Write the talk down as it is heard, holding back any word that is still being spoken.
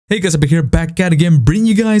Hey guys, I'm here back at again, bringing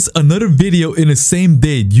you guys another video in the same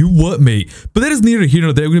day. You what, mate? But that is neither here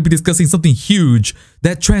nor there. We're going to be discussing something huge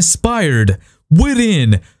that transpired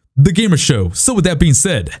within the gamer show. So with that being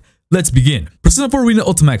said, let's begin. Persona 4 Arena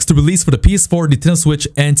Ultimax to release for the PS4, Nintendo Switch,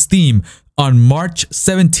 and Steam on March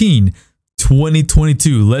 17,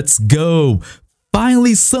 2022. Let's go.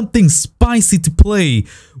 Finally something spicy to play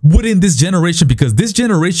within this generation, because this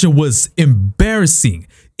generation was embarrassing.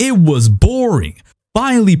 It was boring.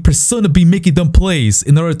 Finally, Persona be making dumb plays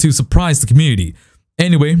in order to surprise the community.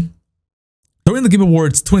 Anyway, during the Game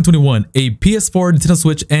Awards 2021, a PS4, Nintendo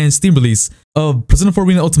Switch, and Steam release of Persona 4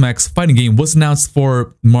 Arena Ultimax fighting game was announced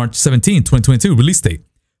for March 17, 2022 release date,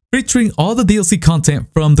 featuring all the DLC content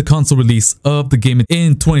from the console release of the game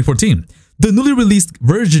in 2014. The newly released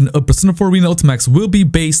version of Persona 4 Arena Ultimax will be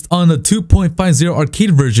based on the 2.50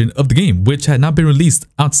 arcade version of the game, which had not been released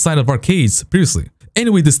outside of arcades previously.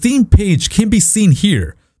 Anyway, the Steam page can be seen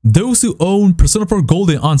here. Those who own Persona 4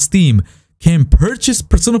 Golden on Steam can purchase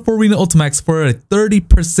Persona 4 Arena Ultimax for a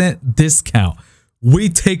 30% discount. We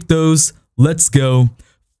take those. Let's go.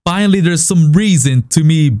 Finally, there's some reason to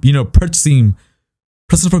me, purchasing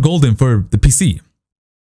Persona 4 Golden for the PC.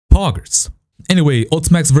 Poggers. Anyway,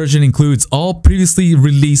 Ultimax version includes all previously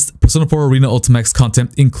released Persona 4 Arena Ultimax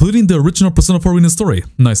content, including the original Persona 4 Arena story.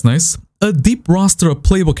 Nice, nice. A deep roster of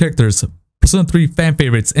playable characters, Persona 3 fan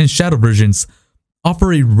favorites, and shadow versions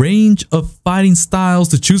offer a range of fighting styles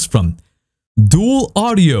to choose from. Dual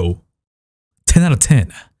audio, 10 out of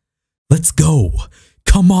 10. Let's go.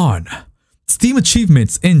 Come on. Steam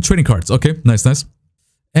achievements and trading cards. Okay, nice, nice.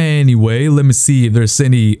 Anyway, let me see if there's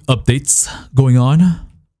any updates going on.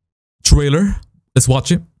 Trailer. Let's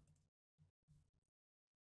watch it.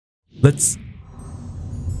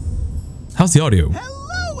 How's the audio?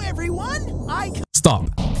 Hello, everyone. Stop.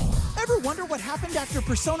 Ever wonder what happened after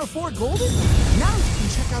Persona 4 Golden? Now you can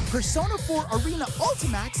check out Persona 4 Arena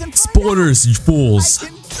Ultimax and spoilers, you fools.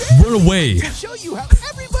 Run away. To show you how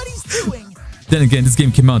everybody's doing. Then again, this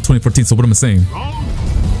game came out in 2014, so what am I saying?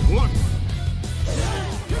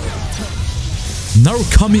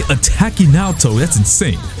 Narukami attacking Naoto. That's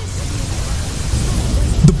insane.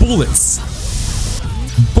 The bullets.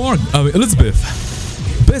 Elizabeth.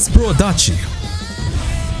 Best bro Adachi.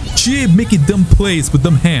 She ain't making dumb plays with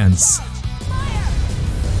dumb hands.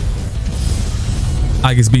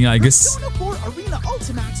 Aigis being Aigis. Persona 4 Arena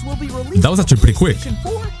Ultimax will be released. That was actually pretty quick. PlayStation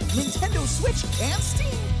 4, Nintendo Switch, and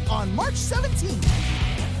Steam on March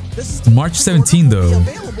 17th. March 17 though. Will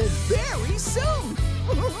be available very soon.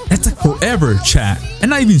 That's like forever, chat.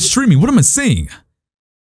 And not even streaming. What am I saying?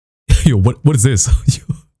 Yo, what is this?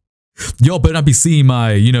 Y'all better not be seeing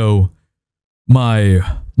my, my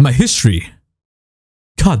history.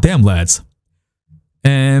 God damn, lads.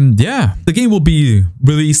 And yeah, the game will be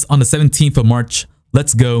released on the 17th of March.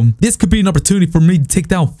 Let's go. This could be an opportunity for me to take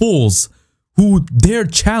down fools who dare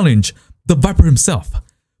challenge the Viper himself.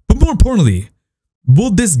 But more importantly,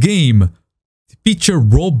 will this game feature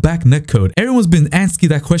rollback netcode? Everyone's been asking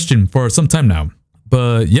that question for some time now.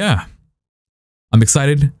 But yeah, I'm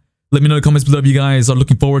excited. Let me know in the comments below if you guys are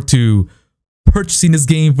looking forward to purchasing this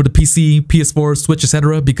game for the PC, PS4, Switch,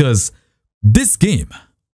 etc. Because this game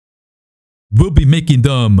will be making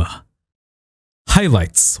them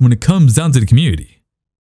highlights when it comes down to the community.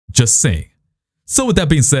 Just saying. So with that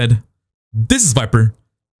being said, this is Viper.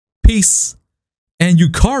 Peace. And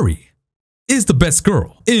Yukari is the best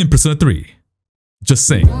girl in Persona 3. Just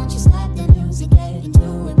saying.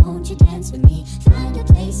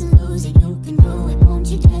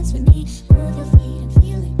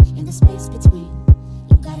 Space between,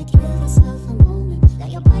 you gotta give yourself a moment, let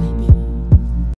your body be